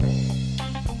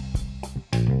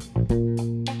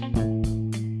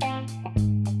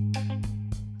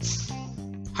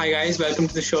Hi guys, welcome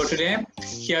to the show today.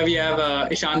 Here we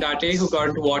have Ishan Date, who got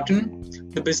into Wharton,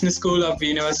 the business school of the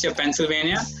University of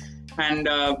Pennsylvania, and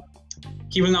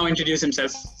he will now introduce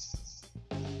himself.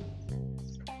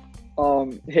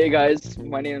 Hey guys,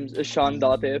 my name is Ishan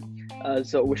Date,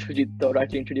 as Vishwajit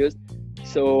rightly introduced.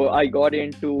 So I got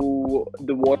into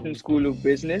the Wharton School of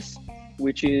Business,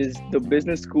 which is the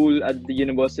business school at the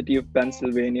University of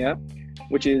Pennsylvania,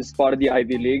 which is part of the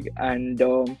Ivy League. And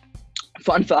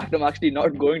fun fact, I'm actually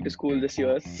not going to school this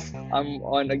year. I'm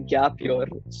on a gap year,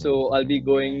 so I'll be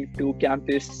going to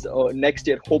campus next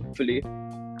year, hopefully,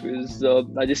 because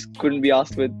I just couldn't be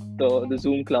asked with the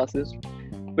Zoom classes.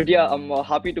 But yeah, I'm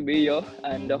happy to be here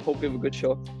and hope we have a good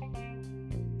show.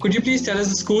 Could you please tell us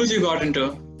the schools you got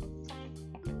into?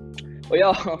 Oh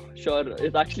yeah, sure.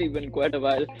 It's actually been quite a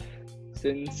while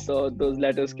since those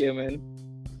letters came in.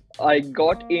 I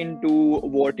got into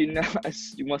Wharton,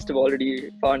 as you must have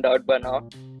already found out by now.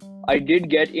 I did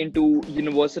get into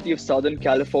University of Southern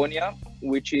California,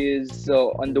 which is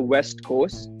on the West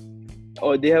Coast.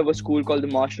 They have a school called the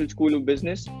Marshall School of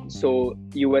Business, so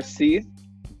USC.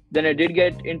 Then I did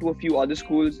get into a few other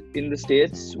schools in the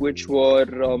States, which were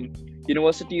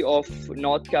University of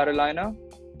North Carolina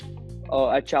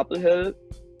at Chapel Hill,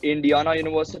 Indiana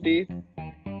University,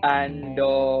 and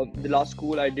the last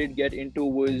school I did get into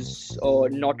was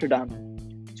Notre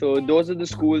Dame. So those are the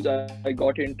schools I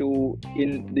got into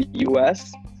in the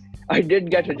US. I did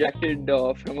get rejected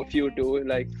from a few too,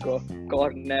 like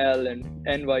Cornell and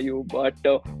NYU, but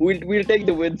we'll take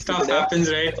the wins. Stuff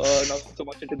happens, right? Not so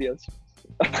much into the others.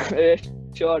 It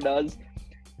sure does.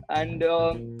 And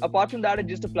apart from that, I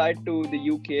just applied to the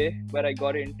UK, where I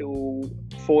got into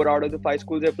 4 out of the 5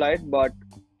 schools I applied. But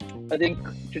I think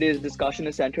today's discussion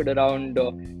is centered around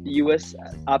the US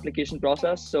application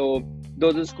process. So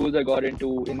those are the schools I got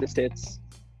into in the States.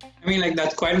 I mean, like,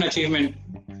 that's quite an achievement,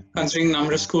 considering the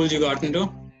number of schools you got into.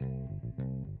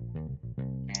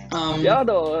 Yeah,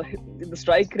 the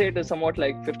strike rate is somewhat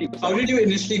like 50%. How did you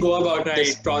initially go about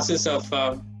this process of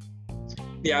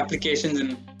the applications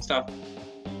and stuff?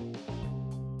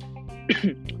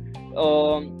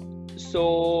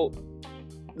 So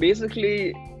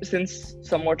basically, since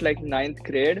somewhat like 9th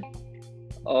grade,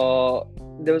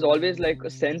 there was always like a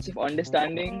sense of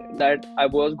understanding that I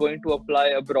was going to apply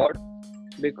abroad,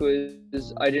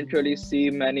 because I didn't really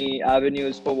see many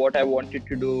avenues for what I wanted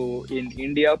to do in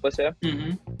India per se.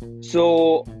 Mm-hmm.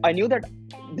 So I knew that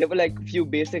there were like a few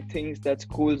basic things that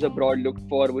schools abroad looked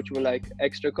for, which were like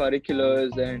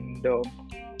extracurriculars, and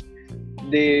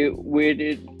they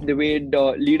weighed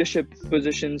leadership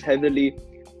positions heavily.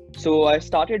 So I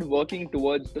started working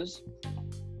towards this,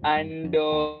 and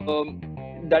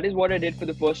that is what I did for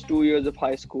the first 2 years of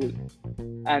high school.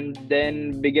 And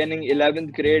then beginning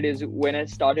 11th grade is when I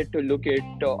started to look at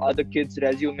other kids'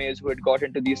 resumes who had got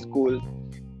into these schools,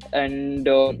 and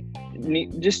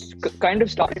just kind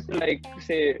of started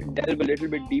to delve a little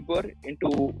bit deeper into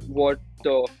what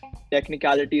the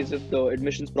technicalities of the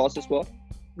admissions process were.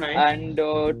 Right. And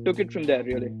took it from there,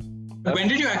 really. When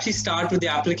did you actually start with the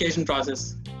application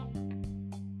process?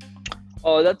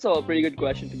 That's a pretty good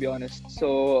question, to be honest.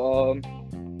 So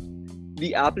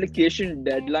the application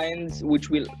deadlines, which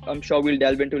I'm sure we'll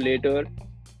delve into later,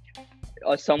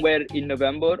 are somewhere in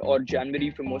November or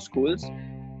January for most schools.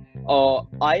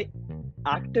 I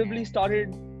actively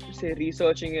started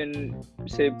researching and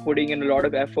putting in a lot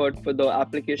of effort for the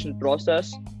application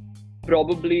process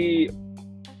probably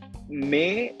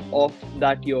May of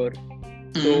that year.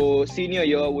 Mm-hmm. So senior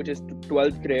year, which is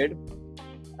 12th grade,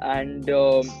 and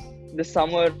the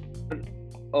summer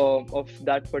of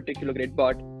that particular grade.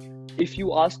 But if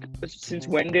you ask since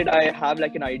when did I have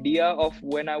like an idea of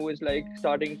when I was like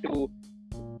starting to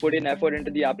put in effort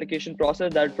into the application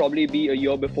process, that'd probably be a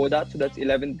year before that. So that's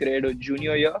 11th grade or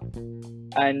junior year,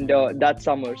 and that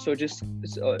summer. So just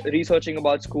researching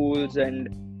about schools and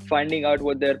finding out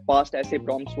what their past essay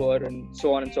prompts were, and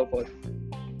so on and so forth.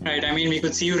 Right. I mean, we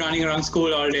could see you running around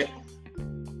school all day.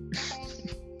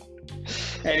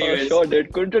 Anyways. Sure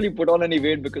did. Couldn't really put on any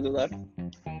weight because of that.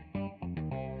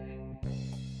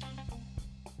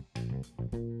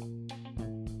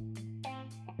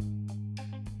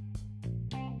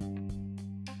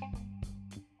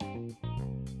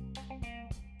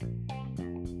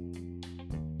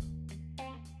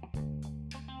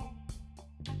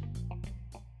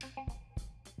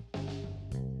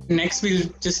 Next, we'll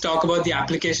just talk about the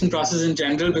application process in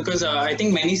general, because I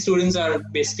think many students are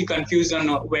basically confused on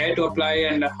where to apply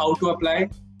and how to apply.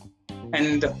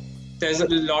 And there's a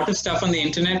lot of stuff on the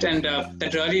internet, and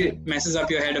that really messes up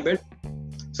your head a bit.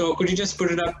 So could you just put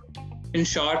it up in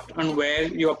short on where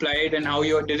you applied and how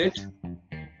you did it?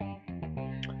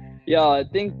 Yeah, I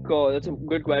think that's a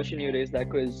good question you raised that,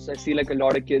 because I see like a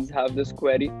lot of kids have this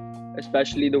query,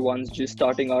 especially the ones just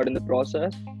starting out in the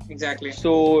process. Exactly.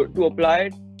 So to apply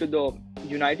it to the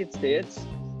United States,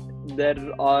 there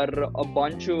are a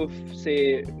bunch of,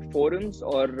 say, forums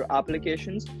or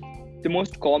applications. The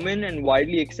most common and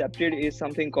widely accepted is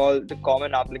something called the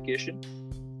Common Application.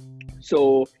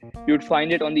 So you'd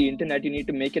find it on the internet. You need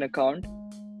to make an account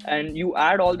and you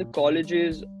add all the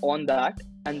colleges on that,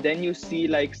 and then you see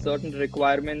like certain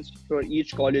requirements for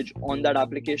each college on that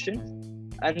application.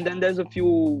 And then there's a few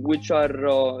which are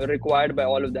required by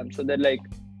all of them. So they're like,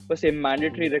 per se,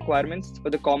 mandatory requirements for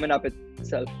the Common App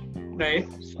itself. Right.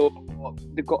 So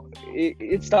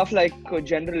it's stuff like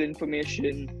general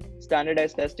information,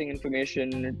 standardized testing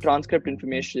information, transcript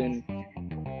information,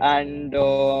 and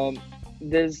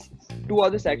there's two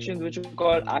other sections which are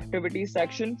called activities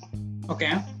section,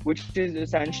 Okay. which is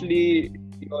essentially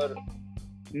your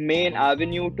main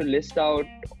avenue to list out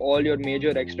all your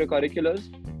major extracurriculars.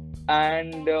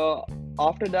 And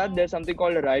after that, there's something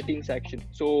called a writing section.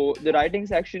 So the writing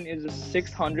section is a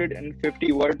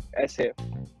 650 word essay.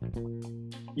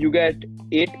 You get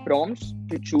 8 prompts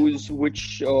to choose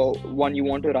which one you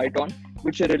want to write on,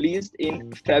 which are released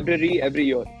in February every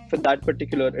year for that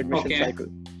particular admission cycle.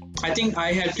 I think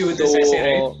I helped you with this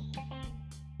essay, right?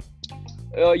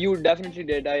 You definitely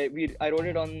did. I wrote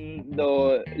it on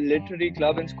the literary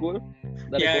club in school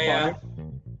that I co-founded.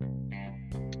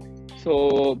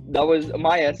 So that was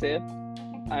my essay,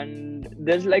 and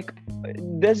there's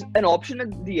an option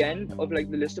at the end of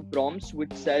like the list of prompts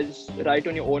which says write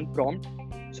on your own prompt.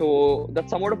 So that's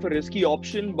somewhat of a risky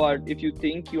option, but if you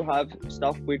think you have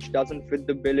stuff which doesn't fit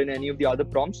the bill in any of the other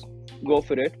prompts, go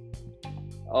for it.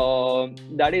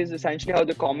 That is essentially how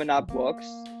the Common App works.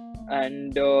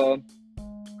 And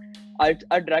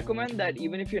I'd recommend that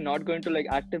even if you're not going to like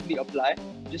actively apply,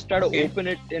 just try to open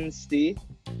it and see,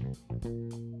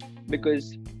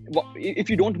 because if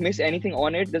you don't miss anything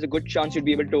on it, there's a good chance you'll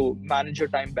be able to manage your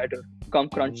time better come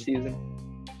crunch season.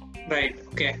 Right.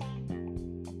 Okay.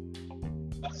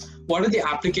 What are the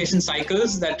application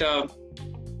cycles that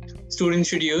students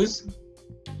should use?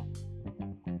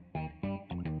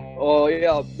 Oh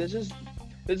yeah, this is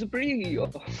a pretty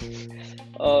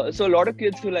so a lot of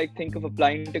kids who like think of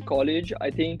applying to college, I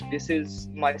think this is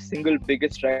my single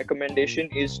biggest recommendation,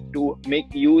 is to make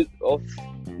use of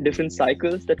different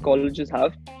cycles that colleges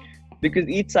have, because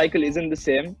each cycle isn't the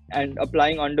same, and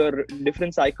applying under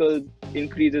different cycles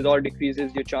increases or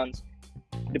decreases your chance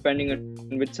depending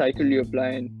on which cycle you apply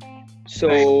in.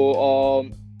 So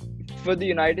for the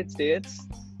United States,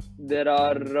 there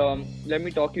are let me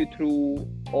talk you through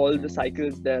all the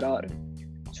cycles there are.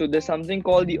 So there's something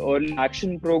called the Early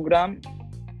Action Program,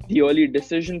 the Early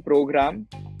Decision Program,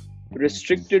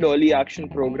 Restricted Early Action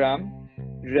Program,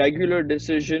 Regular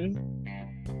Decision,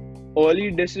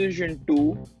 Early Decision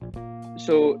 2.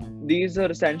 So these are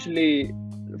essentially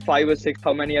 5 or 6,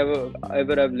 how many ever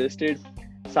I've listed,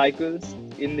 cycles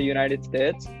in the United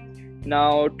States.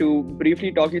 Now, to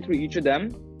briefly talk you through each of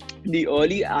them, the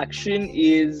Early Action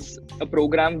is a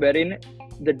program wherein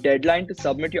the deadline to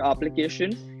submit your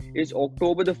application is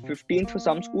October the 15th for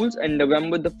some schools and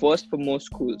November the 1st for most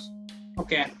schools.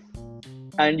 Okay.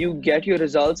 And you get your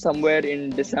results somewhere in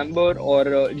December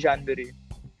or January.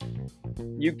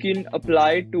 You can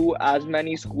apply to as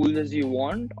many schools as you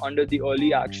want under the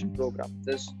Early Action Program.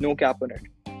 There's no cap on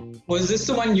it. Was this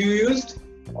the one you used?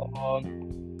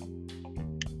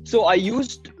 So I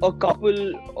used a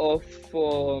couple of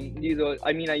these.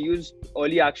 I used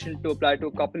Early Action to apply to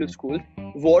a couple of schools.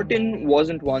 Wharton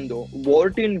wasn't one though.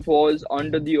 Wharton was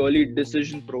under the Early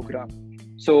Decision Program.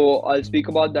 So I'll speak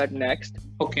about that next.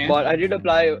 Okay. But I did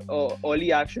apply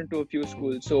Early Action to a few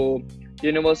schools. So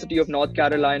University of North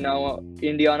Carolina,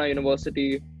 Indiana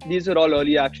University, these are all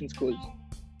Early Action schools.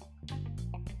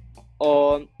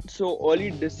 So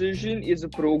Early Decision is a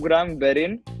program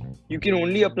wherein you can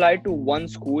only apply to one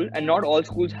school, and not all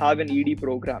schools have an ED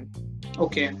program.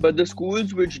 Okay. But the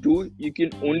schools which do, you can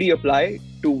only apply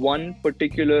to one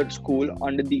particular school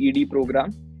under the ED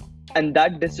program, and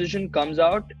that decision comes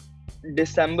out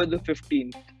December the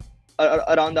 15th,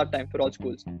 around that time for all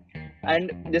schools.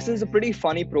 And this is a pretty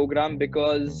funny program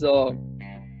because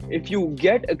if you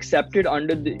get accepted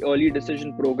under the Early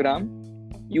Decision Program,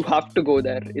 you have to go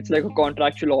there. It's like a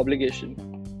contractual obligation.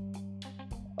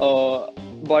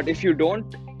 But if you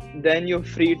don't, then you're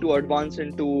free to advance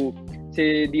into,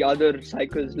 say, the other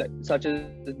cycles, like such as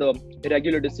the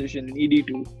Regular Decision,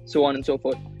 ED2, so on and so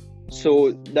forth.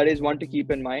 So that is one to keep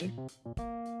in mind.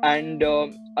 And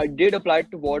I did apply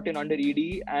to Wharton under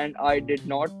ED, and I did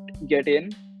not get in,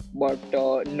 but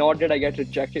nor did I get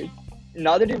rejected.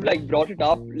 now that you've like brought it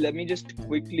up, let me just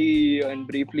quickly and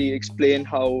briefly explain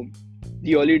how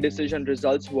the early decision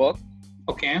results work.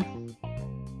 Okay.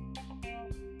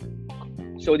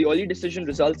 So the early decision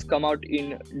results come out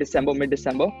in December,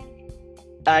 mid-December,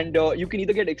 and you can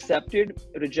either get accepted,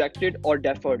 rejected, or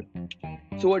deferred.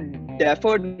 So what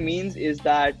deferred means is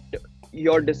that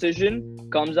your decision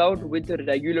comes out with a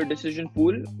regular decision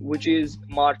pool, which is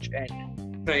March end.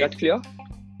 Right. That's clear?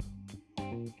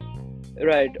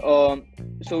 Right.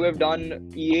 So we've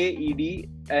done EA, ED,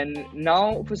 and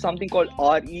now for something called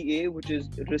REA, which is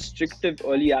restrictive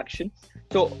early action.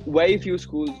 So very few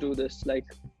schools do this. Like,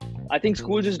 I think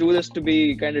schools just do this to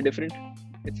be kind of different.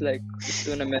 It's like it's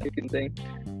an American thing.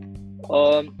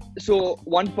 So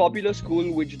one popular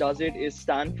school which does it is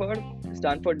Stanford.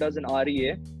 Stanford does an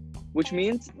REA, which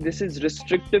means this is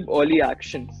restrictive early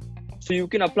action. So you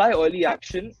can apply early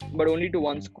action, but only to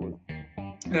one school.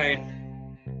 Right.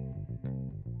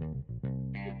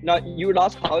 Now you would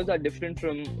ask, how is that different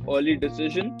from early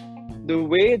decision? The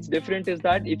way it's different is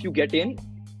that if you get in,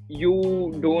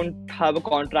 you don't have a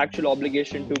contractual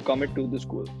obligation to commit to the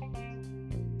school.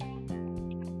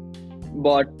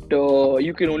 But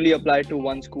you can only apply to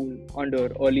one school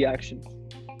under early action.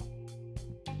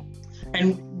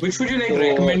 And which would you So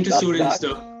recommend to that's students that.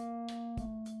 though?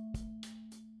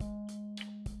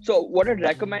 So what I'd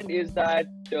recommend is that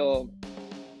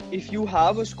if you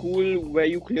have a school where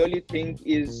you clearly think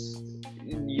is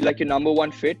like your number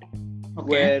one fit, Okay.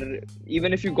 where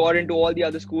even if you got into all the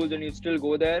other schools and you still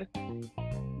go there,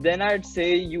 then I'd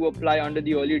say you apply under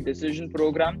the early decision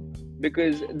program,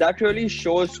 because that really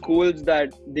shows schools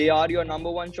that they are your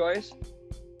number one choice,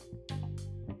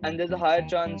 and there's a higher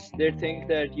chance they think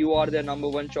that you are their number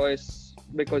one choice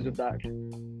because of that.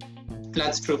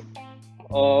 That's true.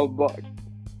 But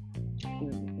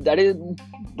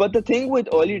the thing with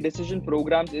early decision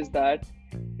programs is that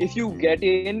if you get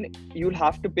in, you'll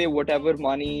have to pay whatever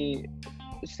money,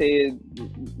 say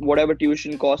whatever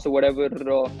tuition cost or whatever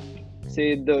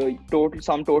say the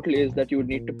sum total is that you would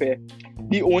need to pay.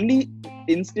 The only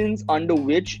instance under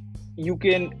which you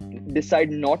can decide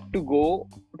not to go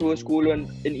to a school on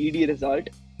an ED result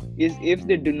is if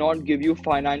they do not give you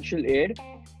financial aid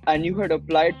and you had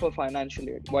applied for financial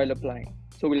aid while applying.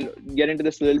 So we'll get into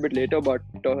this a little bit later, but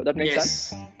that makes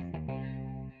sense. Yes.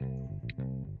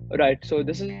 Right, so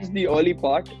this is the early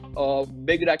part.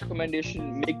 Big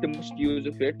recommendation, make the most use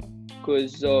of it,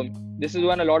 because this is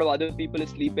when a lot of other people are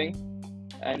sleeping,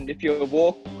 and if you're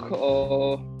woke,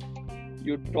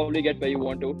 you'd probably get where you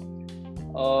want to.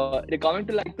 They're coming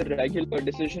to like the regular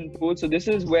decision pool. So this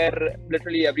is where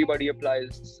literally everybody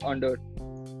applies under,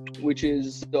 which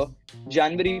is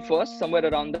January 1st, somewhere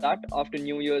around that, after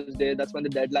New Year's Day. That's when the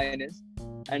deadline is,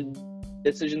 and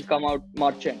decisions come out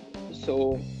March end.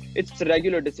 So it's a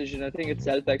regular decision. I think it's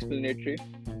self-explanatory.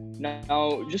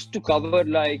 Now, just to cover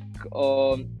like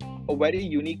a very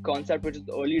unique concept, which is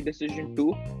early decision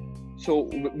 2. So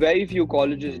very few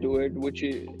colleges do it, which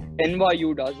is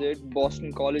NYU does it,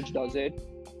 Boston College does it,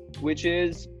 which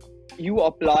is you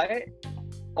apply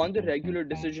on the regular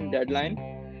decision deadline,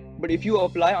 but if you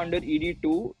apply under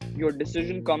ED2, your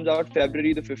decision comes out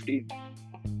February the 15th.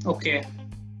 Okay.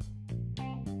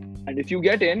 And if you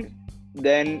get in,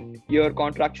 then you're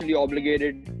contractually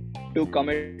obligated to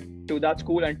commit to that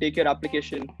school and take your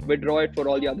application, withdraw it for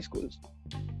all the other schools.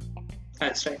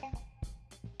 That's right.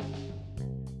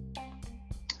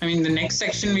 I mean, the next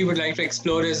section we would like to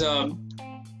explore is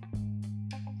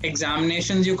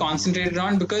examinations you concentrated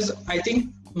on, because I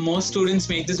think most students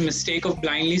make this mistake of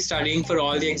blindly studying for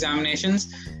all the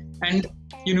examinations, and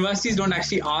universities don't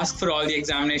actually ask for all the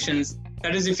examinations.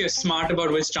 That is if you're smart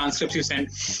about which transcripts you send.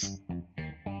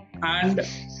 And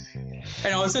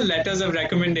also letters of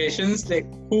recommendations, like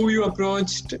who you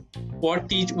approached, what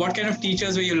kind of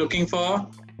teachers were you looking for,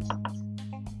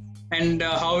 and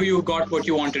how you got what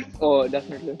you wanted. Oh,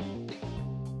 definitely.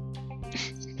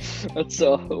 That's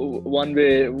a one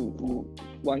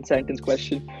sentence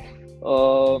question.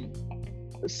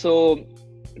 So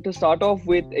to start off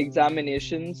with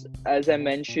examinations, as I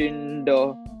mentioned,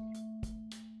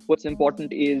 what's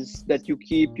important is that you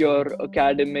keep your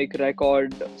academic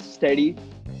record steady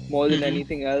more than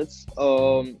anything else.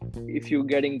 If you're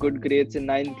getting good grades in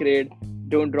 9th grade,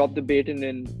 don't drop the baton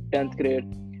in 10th grade.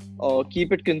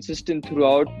 Keep it consistent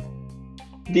throughout.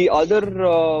 The other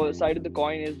side of the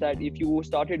coin is that if you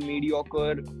started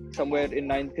mediocre somewhere in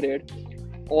 9th grade,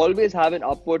 always have an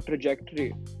upward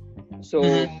trajectory. So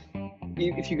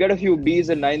if you get a few B's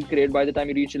in 9th grade, by the time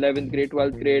you reach 11th grade,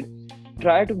 12th grade,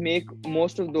 try to make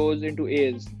most of those into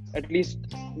A's. At least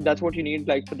that's what you need,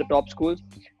 like for the top schools.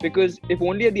 because if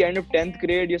only at the end of 10th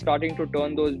grade you're starting to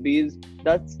turn those B's,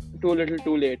 that's too little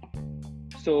too late.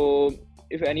 So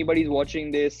if anybody's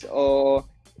watching this,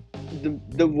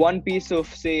 the one piece of,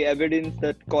 say, evidence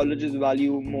that colleges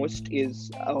value most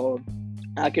is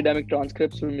academic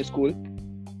transcripts from your school.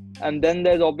 And then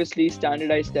there's obviously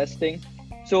standardized testing.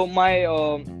 So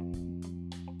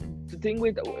the thing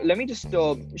with, let me just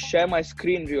share my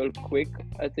screen real quick.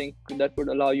 I think that would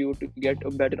allow you to get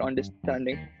a better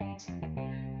understanding.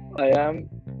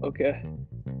 Okay.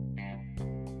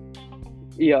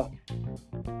 Yeah.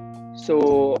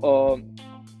 So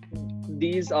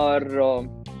these are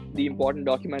the important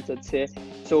documents, let's say.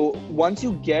 So once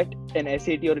you get an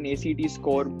SAT or an ACT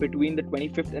score between the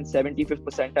 25th and 75th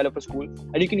percentile of a school,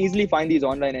 and you can easily find these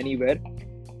online anywhere,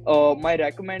 my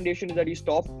recommendation is that you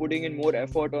stop putting in more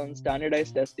effort on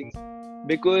standardized testing,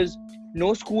 because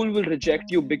no school will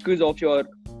reject you because of your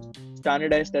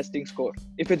standardized testing score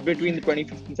if it's between the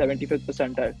 25th and 75th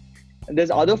percentile. And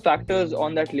there's other factors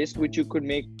on that list which you could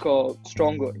make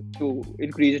stronger to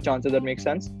increase your chances. That makes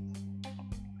sense.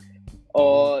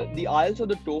 The IELTS or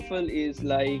the TOEFL is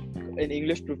like an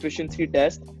English proficiency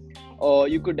test.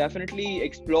 You could definitely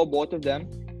explore both of them.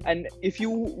 And if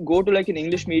you go to like an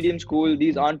English medium school,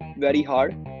 these aren't very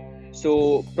hard.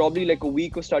 So probably like a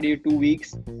week of study or 2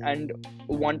 weeks, and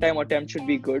one-time attempt should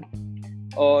be good.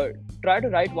 Try to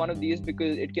write one of these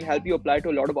because it can help you apply to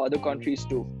a lot of other countries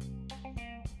too.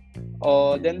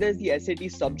 Then there's the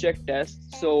SAT subject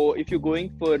test. So if you're going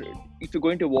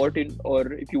to Wharton,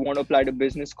 or if you want to apply to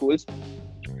business schools,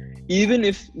 even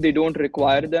if they don't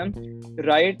require them,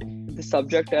 write the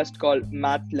subject test called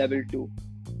Math Level 2.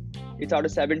 It's out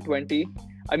of 720.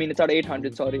 I mean, it's out of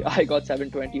 800, sorry. I got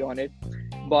 720 on it.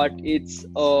 But it's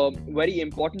a very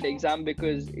important exam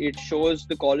because it shows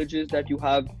the colleges that you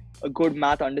have a good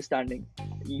math understanding.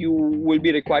 You will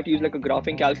be required to use like a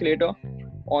graphing calculator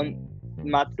on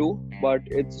Math 2, but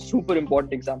it's a super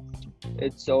important exam.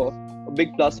 It's a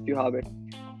big plus if you have it.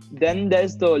 Then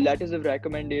there's the letters of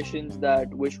recommendations that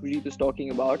Vishwajit is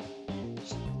talking about.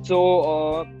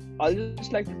 So I'll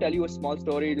just like to tell you a small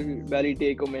story. It'll barely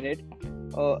take a minute.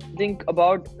 I think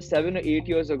about 7 or 8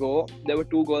 years ago, there were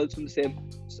two girls from the same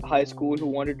high school who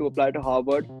wanted to apply to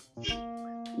Harvard.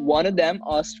 One of them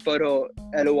asked for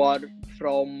a LOR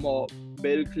from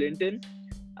Bill Clinton,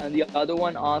 and the other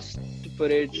one asked for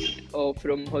it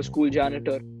from her school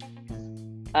janitor.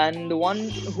 And the one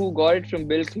who got it from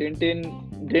Bill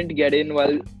Clinton didn't get in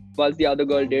while the other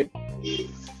girl did.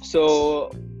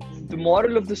 So the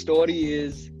moral of the story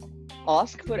is,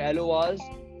 ask for LORs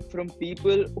from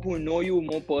people who know you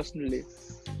more personally,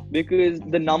 because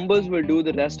the numbers will do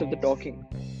the rest of the talking.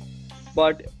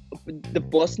 But the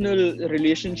personal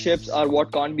relationships are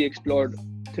what can't be explored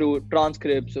through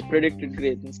transcripts or predicted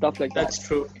grades and stuff like that. That's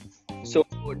true. So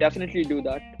definitely do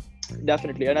that.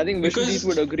 Definitely. And I think Vishwajit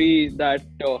would agree that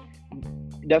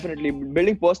definitely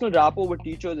building personal rapport with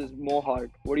teachers is more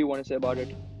hard. What do you want to say about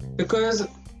it? Because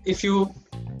if you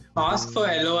ask for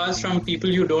LORs from people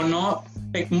you don't know,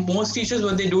 like most teachers,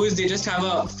 what they do is they just have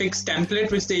a fixed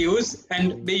template which they use,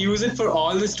 and they use it for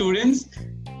all the students.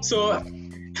 So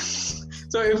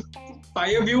if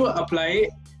 5 of you apply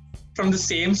from the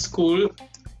same school,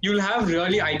 you'll have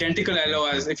really identical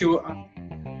LORs.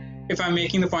 If I'm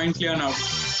making the point clear now.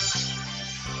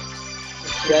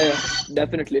 Yeah,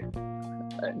 definitely.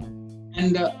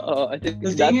 And I think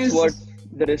that's what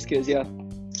the risk is. Yeah.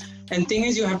 And thing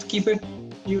is, you have to keep it.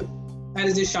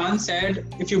 As Ishan said,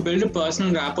 if you build a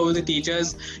personal rapport with the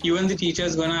teachers, you and the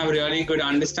teachers gonna have a really good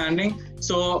understanding.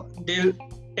 So they'll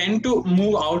tend to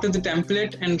move out of the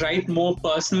template and write more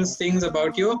personal things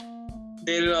about you.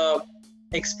 They'll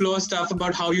explore stuff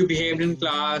about how you behaved in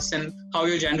class and how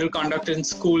your general conduct in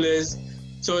school is.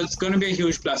 So it's going to be a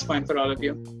huge plus point for all of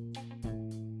you.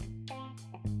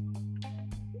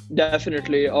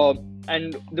 Definitely.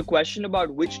 And the question about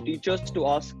which teachers to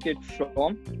ask it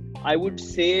from, I would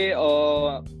say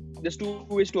there's two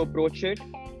ways to approach it.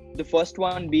 The first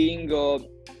one being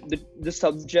the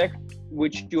subject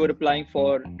which you are applying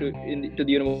for to the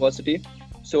university.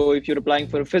 So if you're applying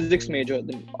for a physics major,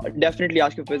 then definitely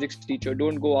ask your physics teacher.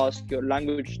 Don't go ask your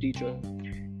language teacher.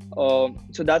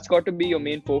 So that's got to be your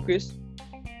main focus.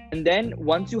 And then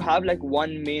once you have like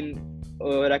one main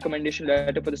recommendation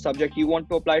letter for the subject you want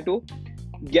to apply to,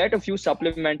 get a few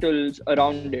supplementals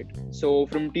around it. So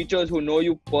from teachers who know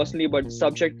you personally, but the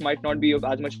subject might not be of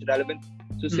as much relevance.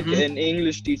 So an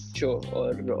English teacher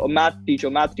or a math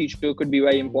teacher. Math teacher could be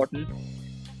very important.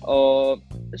 So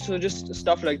just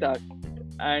stuff like that.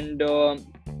 And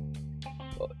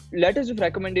letters of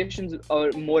recommendations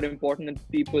are more important than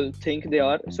people think they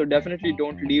are. So definitely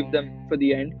don't leave them for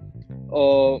the end.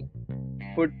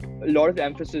 put a lot of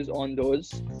emphasis on those.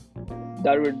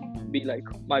 That would be like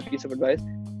my piece of advice.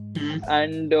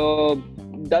 And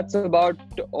that's about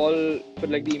all for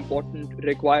like the important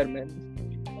requirements.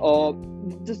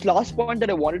 This last point that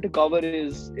I wanted to cover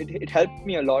is it helped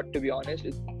me a lot, to be honest.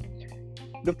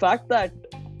 The fact that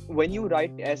when you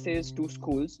write essays to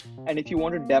schools, and if you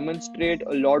want to demonstrate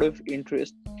a lot of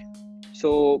interest,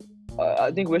 so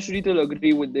I think Vishrit will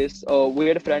agree with this. We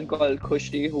had a friend called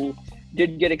Khushri who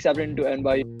did get accepted into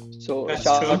NYU, so That's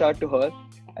shout true. out to her.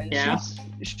 And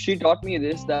she taught me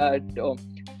this, that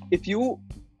if you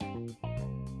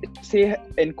say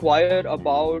inquire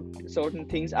about certain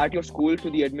things at your school to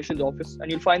the admissions office,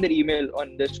 and you'll find their email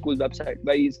on the school website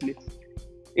very easily,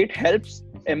 it helps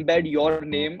embed your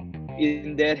name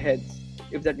in their heads,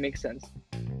 if that makes sense.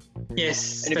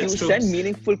 Yes, And if you that's true. send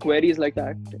meaningful queries like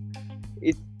that,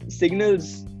 it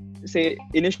signals, say,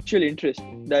 initial interest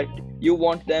that you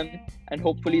want them, and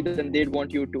hopefully then they'd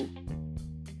want you too.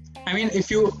 I mean,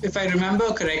 if I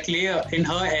remember correctly, in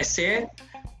her essay,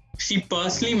 she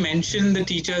personally mentioned the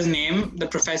teacher's name, the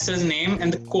professor's name,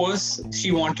 and the course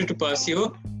she wanted to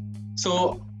pursue.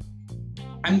 So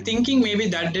I'm thinking maybe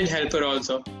that did help her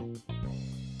also.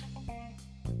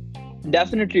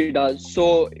 Definitely it does.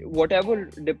 So whatever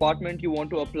department you want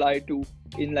to apply to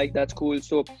in like that school.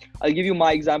 So I'll give you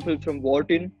my example from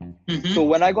Wharton. So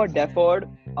when I got deferred,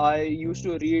 I used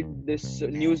to read this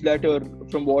newsletter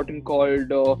from Wharton called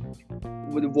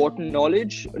Wharton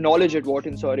Knowledge at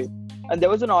Wharton, sorry. And there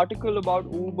was an article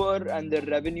about Uber and their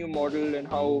revenue model and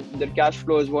how their cash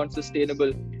flows weren't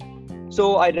sustainable.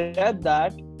 So I read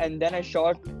that, and then I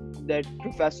shot that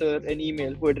professor an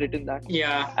email who had written that.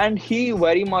 Yeah. And he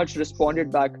very much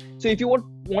responded back. So if you want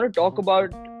to talk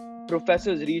about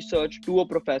professor's research to a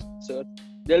professor,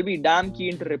 they'll be damn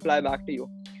keen to reply back to you.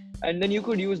 And then you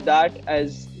could use that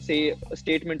as, say, a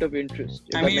statement of interest.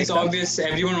 I mean, it's obvious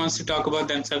everyone wants to talk about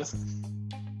themselves.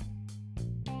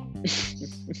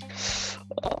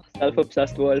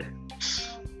 Self-obsessed world.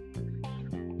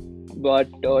 But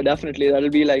definitely that'll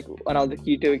be like another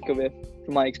key takeaway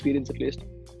from my experience, at least.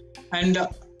 And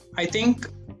I think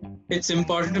it's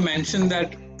important to mention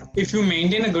that if you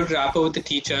maintain a good rapport with the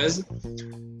teachers,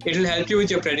 it'll help you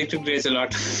with your predicted grades a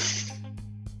lot.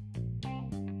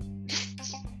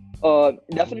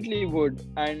 Definitely would.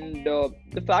 And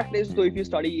the fact is, though, if you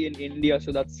study in India,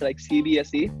 so that's like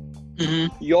CBSE,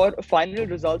 your final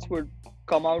results would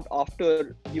come out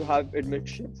after you have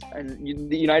admission. And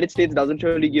the United States doesn't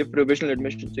really give provisional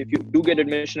admission. So if you do get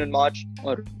admission in March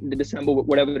or December,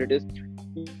 whatever it is,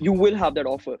 you will have that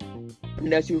offer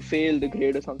unless you fail the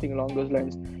grade or something along those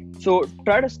lines. So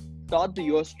try to start the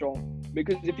year strong,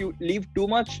 because if you leave too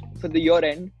much for the year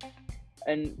end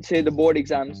and say the board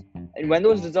exams, and when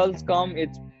those results come,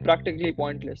 it's practically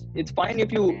pointless. It's fine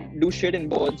if you do shit in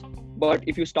boards, but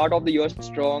if you start off the year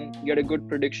strong, get a good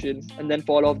prediction, and then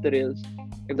fall off the rails,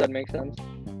 if that makes sense.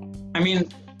 I mean,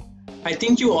 I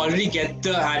think you already get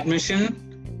the admission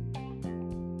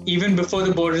even before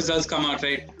the board results come out,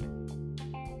 right?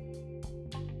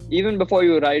 Even before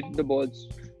you write the boards.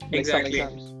 Exactly. Some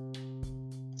exams.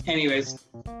 Anyways.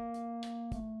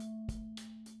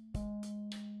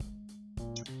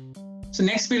 So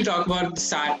next we'll talk about the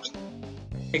SAT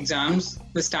exams,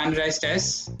 the standardized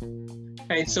tests.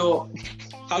 Right, so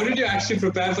how did you actually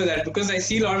prepare for that? Because I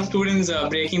see a lot of students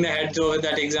breaking their heads over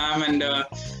that exam, and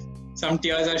some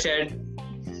tears are shed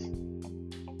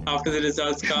after the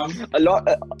results come. A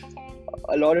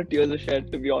lot of tears are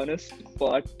shed, to be honest.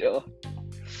 But the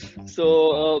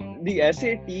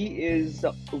SAT is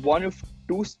one of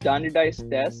two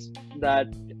standardized tests that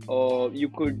you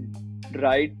could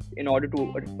write in order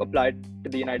to apply to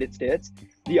the United States.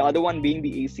 The other one being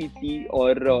the ACT,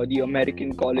 or the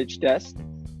American College Test.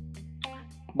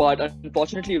 But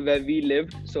unfortunately, where we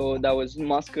lived, so that was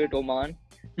Muscat, Oman,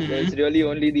 there's really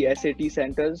only the SAT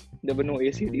centers. There were no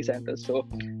ACT centers. So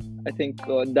I think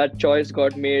that choice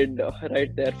got made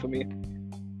right there for me.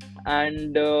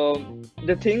 And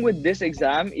the thing with this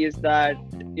exam is that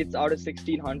it's out of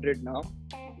 1600 now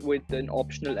with an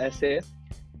optional essay.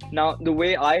 Now, the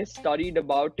way I studied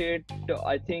about it,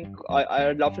 I think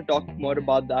I'd love to talk more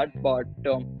about that. But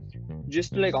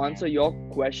just to like answer your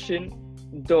question,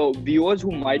 the viewers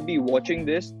who might be watching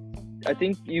this, I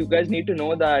think you guys need to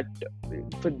know that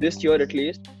for this year at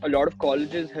least, a lot of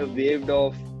colleges have waived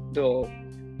off the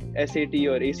SAT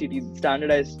or ACT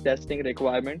standardized testing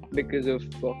requirement because of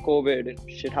COVID and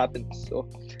shit happens. So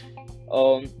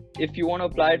if you want to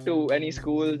apply to any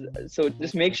schools, so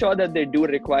just make sure that they do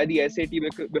require the SAT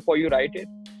before you write it.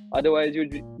 Otherwise,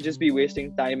 you'd just be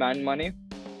wasting time and money.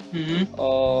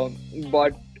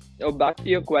 But back to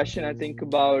your question, I think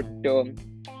about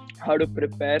how to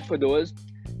prepare for those.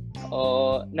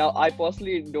 Now, I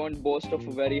personally don't boast of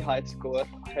a very high score.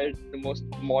 I had the most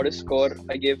modest score.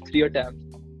 I gave 3 attempts.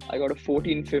 I got a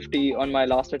 1450 on my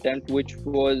last attempt, which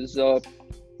was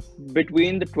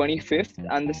between the 25th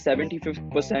and the 75th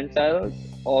percentile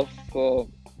of,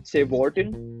 say,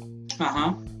 Wharton.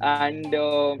 Uh-huh. And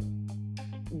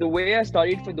the way I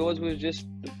studied for those was just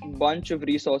a bunch of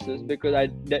resources because I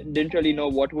didn't really know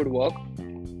what would work.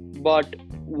 But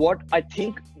what I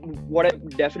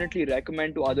definitely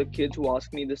recommend to other kids who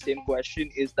ask me the same question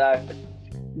is that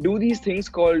do these things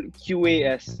called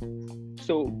QAS.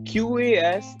 So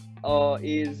QAS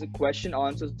is a question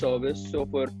answer service. So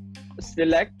for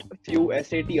select few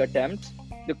SAT attempts,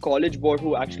 the college board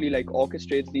who actually like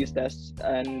orchestrates these tests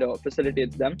and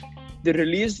facilitates them, they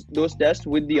release those tests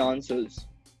with the answers.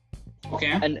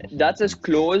 Okay. And that's as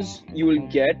close you will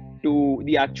get to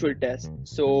the actual test.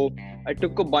 So I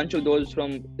took a bunch of those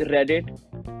from Reddit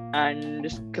and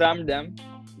just crammed them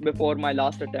before my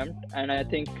last attempt, and I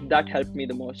think that helped me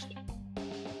the most.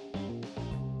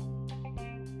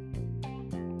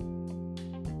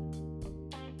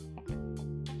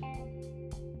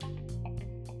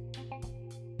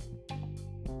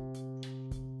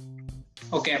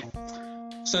 Okay.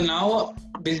 So now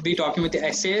we'll be talking about the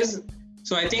essays.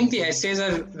 So I think the essays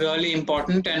are really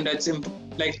important, and it's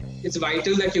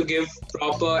vital that you give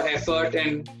proper effort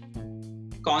and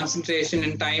concentration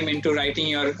and time into writing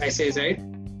your essays, right?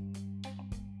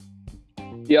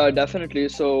 Yeah, definitely.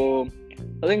 So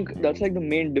I think that's like the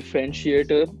main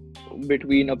differentiator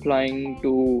between applying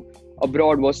to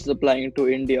abroad versus applying to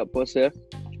India per se.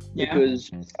 Yeah.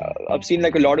 Because I've seen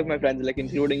like a lot of my friends, like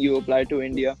including you, apply to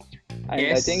India, and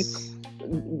Yes. I think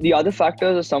the other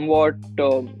factors are somewhat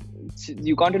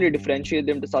you can't really differentiate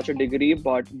them to such a degree,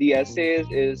 but the essays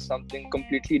is something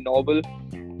completely novel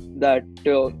that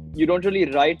you don't really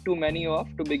write too many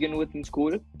of to begin with in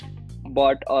school,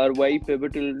 but are very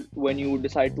pivotal when you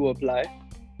decide to apply.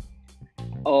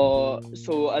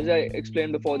 So as I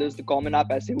explained before, there's the Common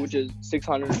App essay, which is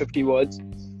 650 words.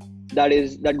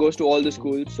 That goes to all the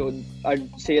schools. So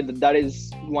I'd say that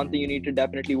is one thing you need to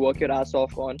definitely work your ass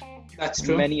off on. That's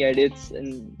true. Many edits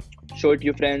and show it to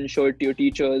your friends, show it to your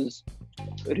teachers,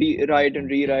 write and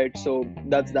rewrite. So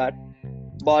that's that.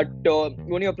 But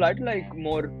when you apply to like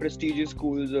more prestigious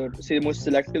schools or say more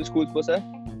selective schools per se,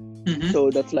 so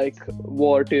that's like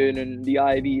Wharton and the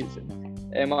Ivies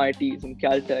and MITs and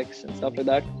Caltechs and stuff like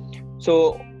that.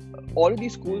 So all of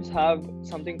these schools have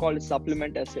something called a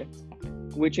supplement essay,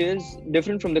 which is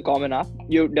different from the Common App.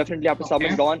 You definitely have to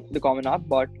submit on the Common App,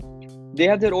 but they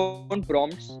have their own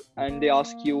prompts and they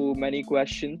ask you many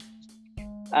questions.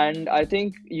 And I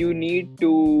think you need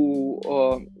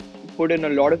to put in a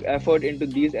lot of effort into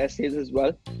these essays as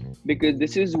well, because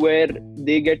this is where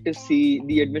they get to see,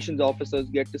 the admissions officers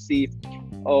get to see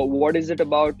what is it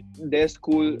about their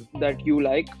school that you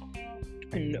like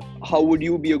and how would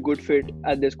you be a good fit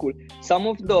at their school. Some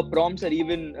of the prompts are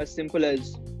even as simple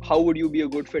as how would you be a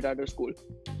good fit at a school.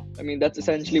 I mean, that's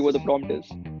essentially what the prompt is.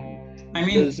 I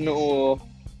mean, there's no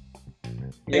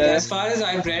as far as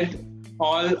I've read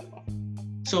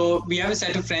so we have a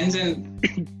set of friends and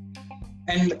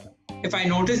if I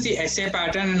notice the essay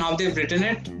pattern and how they've written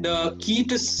it, the key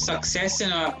to success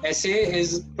in an essay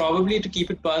is probably to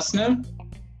keep it personal.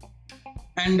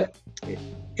 And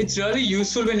it's really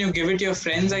useful when you give it to your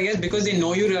friends, I guess, because they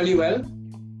know you really well.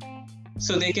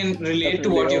 So they can relate to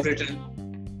what you've written.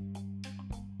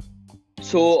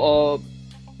 So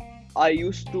I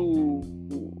still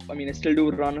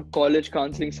do run a college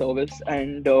counseling service,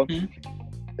 and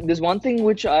there's one thing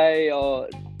which I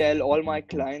tell all my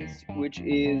clients, which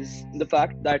is the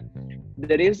fact that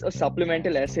there is a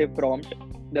supplemental essay prompt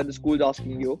that the school's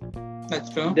asking you. That's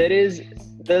true. There's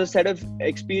a set of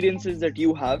experiences that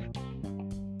you have,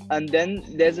 and then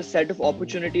there's a set of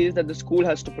opportunities that the school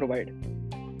has to provide.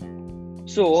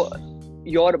 So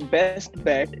your best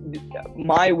bet,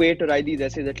 my way to write these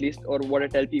essays at least, or what I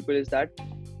tell people is that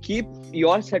keep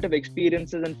your set of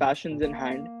experiences and passions in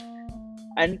hand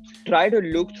and try to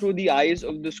look through the eyes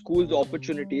of the school's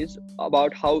opportunities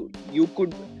about how you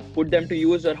could put them to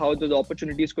use or how those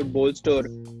opportunities could bolster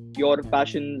your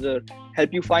passions or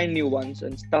help you find new ones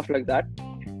and stuff like that.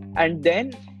 And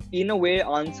then in a way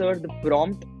answer the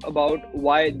prompt about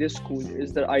why this school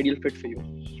is the ideal fit for you.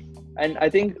 And I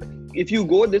think if you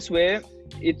go this way,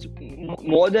 it's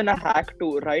more than a hack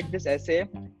to write this essay.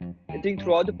 I think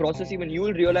throughout the process, even you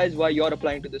will realize why you're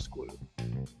applying to this school.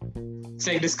 It's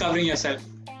like discovering yourself.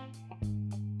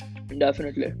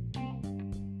 Definitely.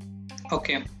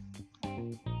 Okay.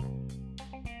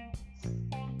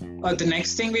 The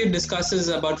next thing we'll discuss is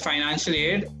about financial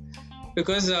aid,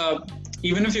 because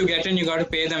even if you get in, you got to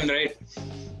pay them, right?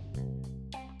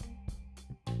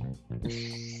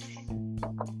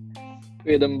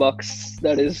 Pay them bucks.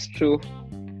 That is true.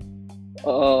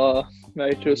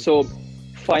 Very true. So,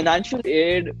 financial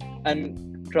aid,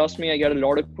 and trust me, I get a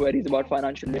lot of queries about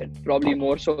financial aid, probably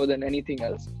more so than anything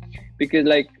else. Because,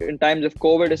 like, in times of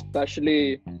COVID,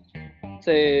 especially,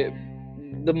 say,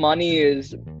 the money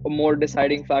is a more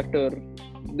deciding factor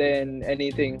than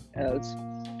anything else.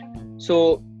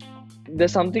 So,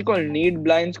 there's something called need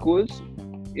blind schools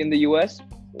in the US,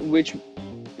 which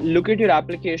look at your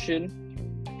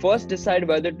application, first decide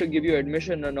whether to give you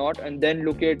admission or not, and then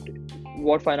look at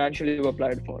what financially you've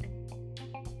applied for.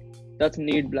 That's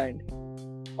need blind.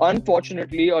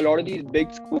 Unfortunately, a lot of these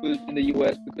big schools in the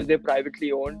US, because they're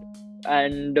privately owned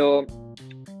and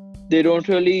they don't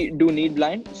really do need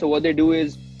blind. So what they do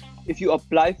is, if you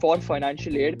apply for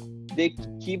financial aid, they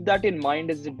keep that in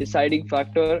mind as a deciding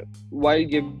factor while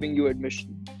giving you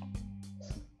admission.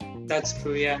 That's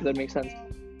true, yeah. That makes sense.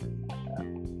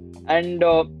 And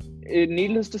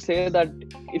needless to say that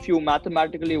if you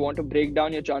mathematically want to break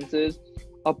down your chances,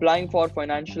 applying for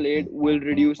financial aid will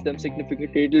reduce them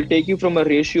significantly. It will take you from a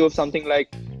ratio of something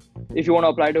like, if you want to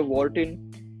apply to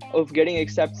Wharton, of getting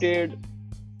accepted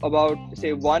about,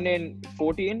 say, 1 in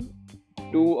 14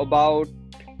 to about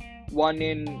 1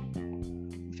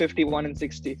 in 50, 1 in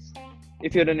 60.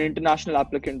 If you're an international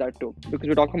applicant, that too, because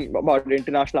we're talking about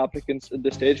international applicants at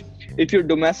this stage. If you're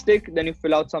domestic, then you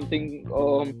fill out something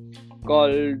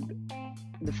called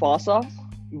the FAFSA.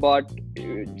 But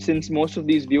since most of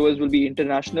these viewers will be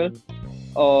international,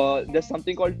 there's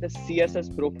something called the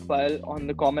CSS profile on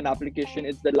the common application.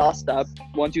 It's the last step.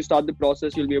 Once you start the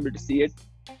process, you'll be able to see it.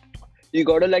 You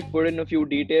gotta like put in a few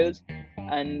details,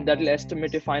 and that'll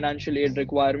estimate your financial aid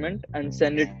requirement and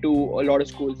send it to a lot of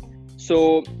schools.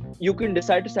 So you can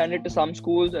decide to send it to some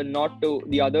schools and not to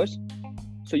the others.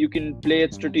 So you can play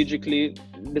it strategically,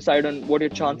 decide on what your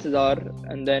chances are,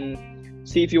 and then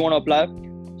see if you want to apply.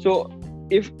 So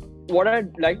what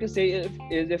I'd like to say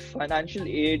is if financial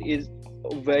aid is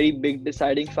a very big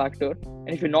deciding factor, and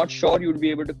if you're not sure you'd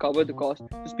be able to cover the cost,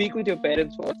 speak with your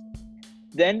parents first.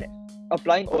 Then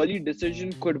applying early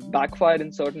decision could backfire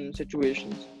in certain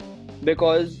situations,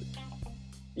 because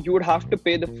you would have to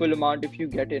pay the full amount if you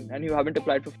get in and you haven't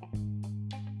applied for.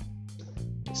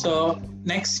 So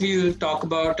next we'll talk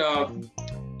about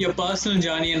your personal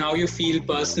journey and how you feel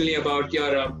personally about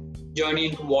your journey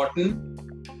into Wharton.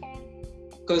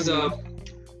 Because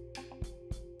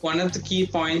one of the key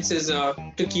points is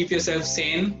to keep yourself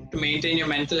sane, to maintain your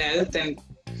mental health, and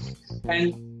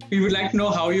we would like to know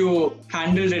how you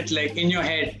handled it, like in your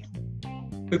head.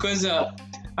 Because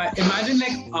I imagine,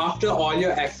 like, after all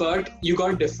your effort, you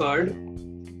got deferred,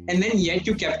 and then yet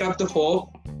you kept up the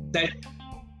hope that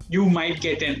you might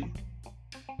get in.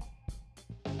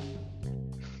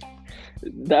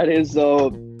 That is,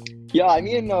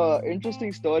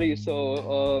 interesting story.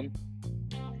 So,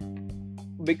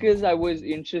 because I was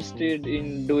interested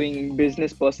in doing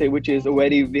business per se, which is a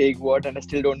very vague word, and I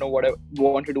still don't know what I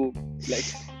want to do, like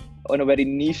on a very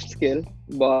niche scale.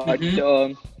 But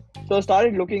so I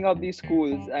started looking up these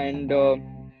schools, and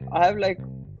I have like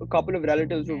a couple of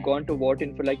relatives who've gone to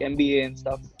Wharton for like MBA and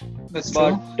stuff. That's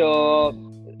true.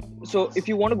 But so if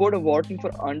you want to go to Wharton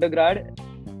for undergrad,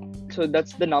 so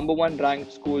that's the #1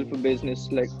 ranked school for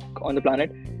business like on the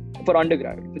planet for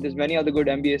undergrad. So there's many other good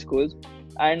MBA schools,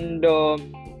 and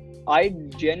I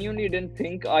genuinely didn't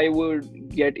think I would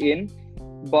get in,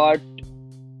 but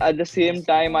at the same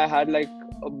time I had like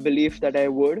a belief that I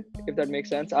would, if that makes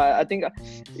sense. I think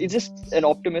it's just an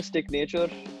optimistic nature,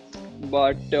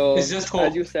 but it's just hope.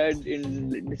 As you said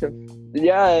in December,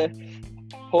 yeah,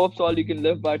 hope's all you can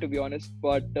live by, to be honest.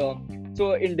 But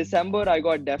so in December I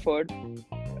got deferred,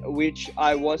 which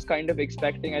I was kind of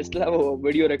expecting. I still have a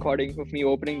video recording of me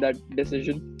opening that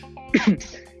decision.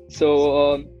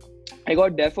 So I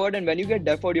got deferred, and when you get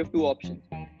deferred, you have two options.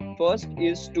 First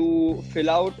is to fill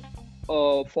out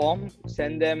a form,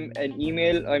 send them an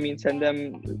email. Send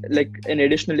them like an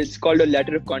additional, it's called a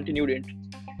letter of continued interest.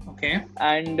 Okay.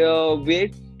 And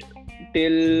wait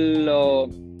till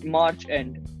March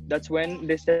end. That's when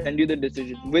they send you the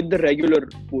decision with the regular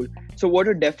pool. So what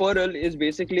a deferral is,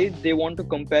 basically they want to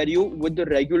compare you with the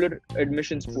regular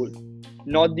admissions pool,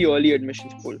 not the early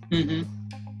admissions pool.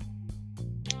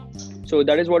 So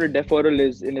that is what a deferral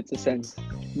is in its sense,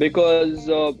 because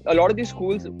a lot of these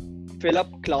schools fill up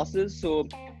classes. So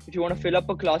if you want to fill up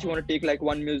a class, you want to take like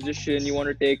one musician, you want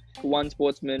to take one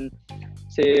sportsman,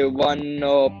 say one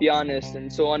pianist,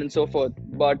 and so on and so forth.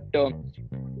 But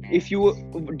if you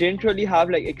didn't really have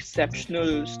like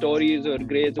exceptional stories or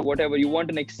grades or whatever, you want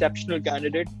an exceptional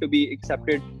candidate to be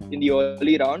accepted in the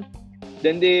early round,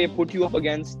 then they put you up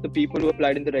against the people who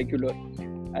applied in the regular,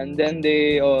 and then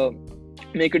they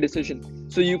make a decision.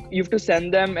 So you have to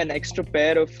send them an extra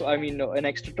an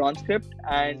extra transcript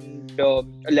and a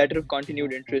letter of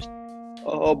continued interest.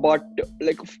 But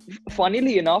like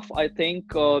funnily enough, I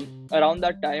think around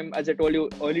that time, as I told you,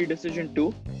 early decision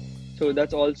too. So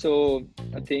that's also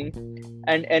a thing.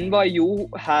 And NYU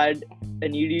had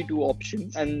an ED2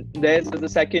 option, and there's the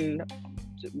second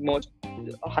most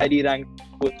highly ranked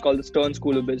school. It's called the Stern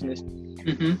School of Business.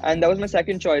 Mm-hmm. And that was my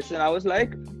second choice. And I was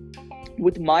like,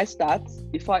 with my stats,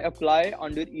 if I apply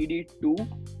under ED2,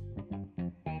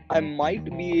 I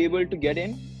might be able to get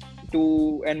in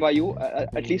to NYU.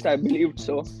 At least I believed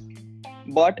so.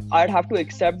 But I'd have to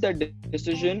accept that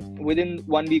decision within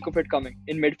 1 week of it coming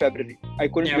in mid-February. I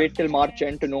couldn't wait till March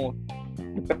end to know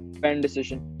the pen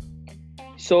decision.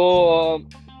 So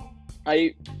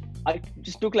I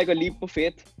just took like a leap of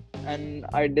faith, and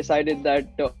I decided that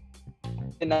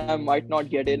I might not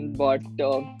get in, but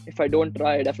if I don't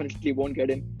try, I definitely won't get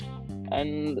in.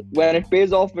 And when it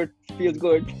pays off, it feels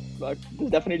good. But there's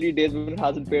definitely days when it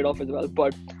hasn't paid off as well.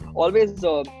 But always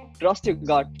trust your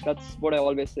gut. That's what I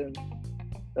always say.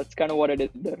 That's kind of what I did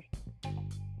there.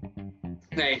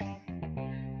 Right.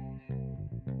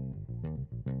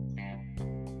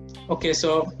 Okay,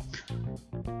 so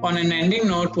on an ending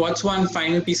note, what's one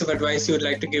final piece of advice you would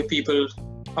like to give people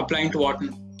applying to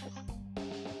Wharton?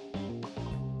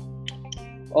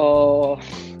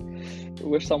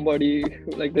 Wish somebody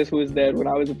like this was there when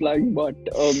I was applying, but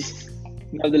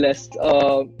nevertheless,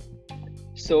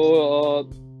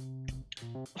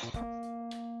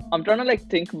 I'm trying to like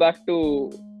think back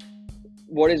to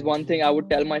what is one thing I would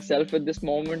tell myself at this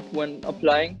moment when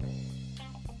applying.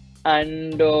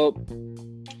 And the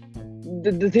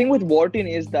thing with Wharton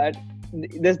is that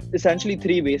there's essentially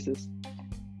three bases.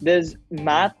 There's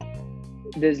math,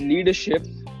 there's leadership,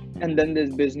 and then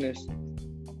there's business.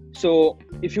 So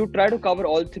if you try to cover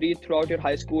all three throughout your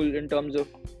high school in terms of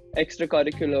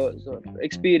extracurriculars or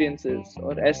experiences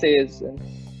or essays and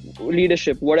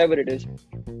leadership, whatever it is,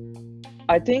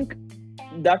 I think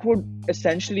that would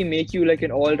essentially make you like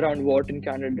an all-round Wharton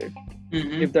candidate,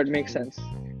 if that makes sense.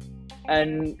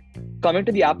 And coming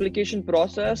to the application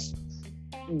process,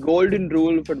 golden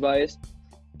rule of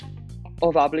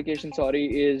application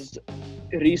is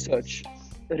research.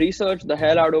 Research the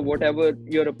hell out of whatever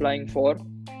you're applying for.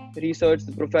 Research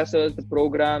the professors, the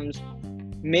programs.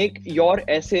 Make your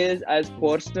essays as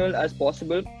personal as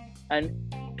possible, and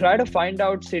try to find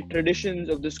out, say, traditions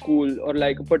of the school or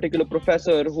like a particular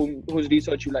professor whose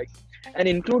research you like, and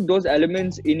include those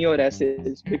elements in your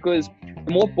essays. Because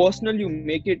the more personal you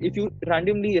make it, if you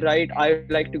randomly write, I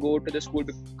like to go to the school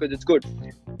because it's good,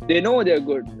 they know they're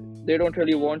good. They don't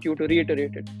really want you to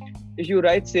reiterate it. If you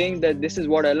write saying that this is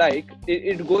what I like,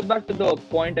 it goes back to the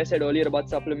point I said earlier about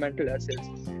supplemental essays.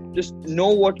 Just know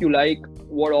what you like,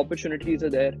 what opportunities are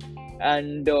there,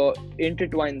 and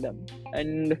intertwine them.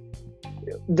 And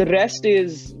the rest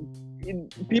is,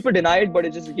 people deny it, but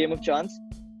it's just a game of chance.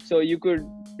 So you could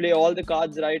play all the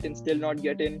cards right and still not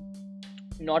get in,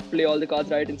 not play all the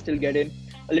cards right and still get in.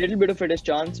 A little bit of it is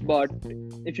chance, but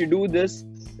if you do this,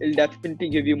 it'll definitely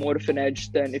give you more of an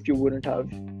edge than if you wouldn't have.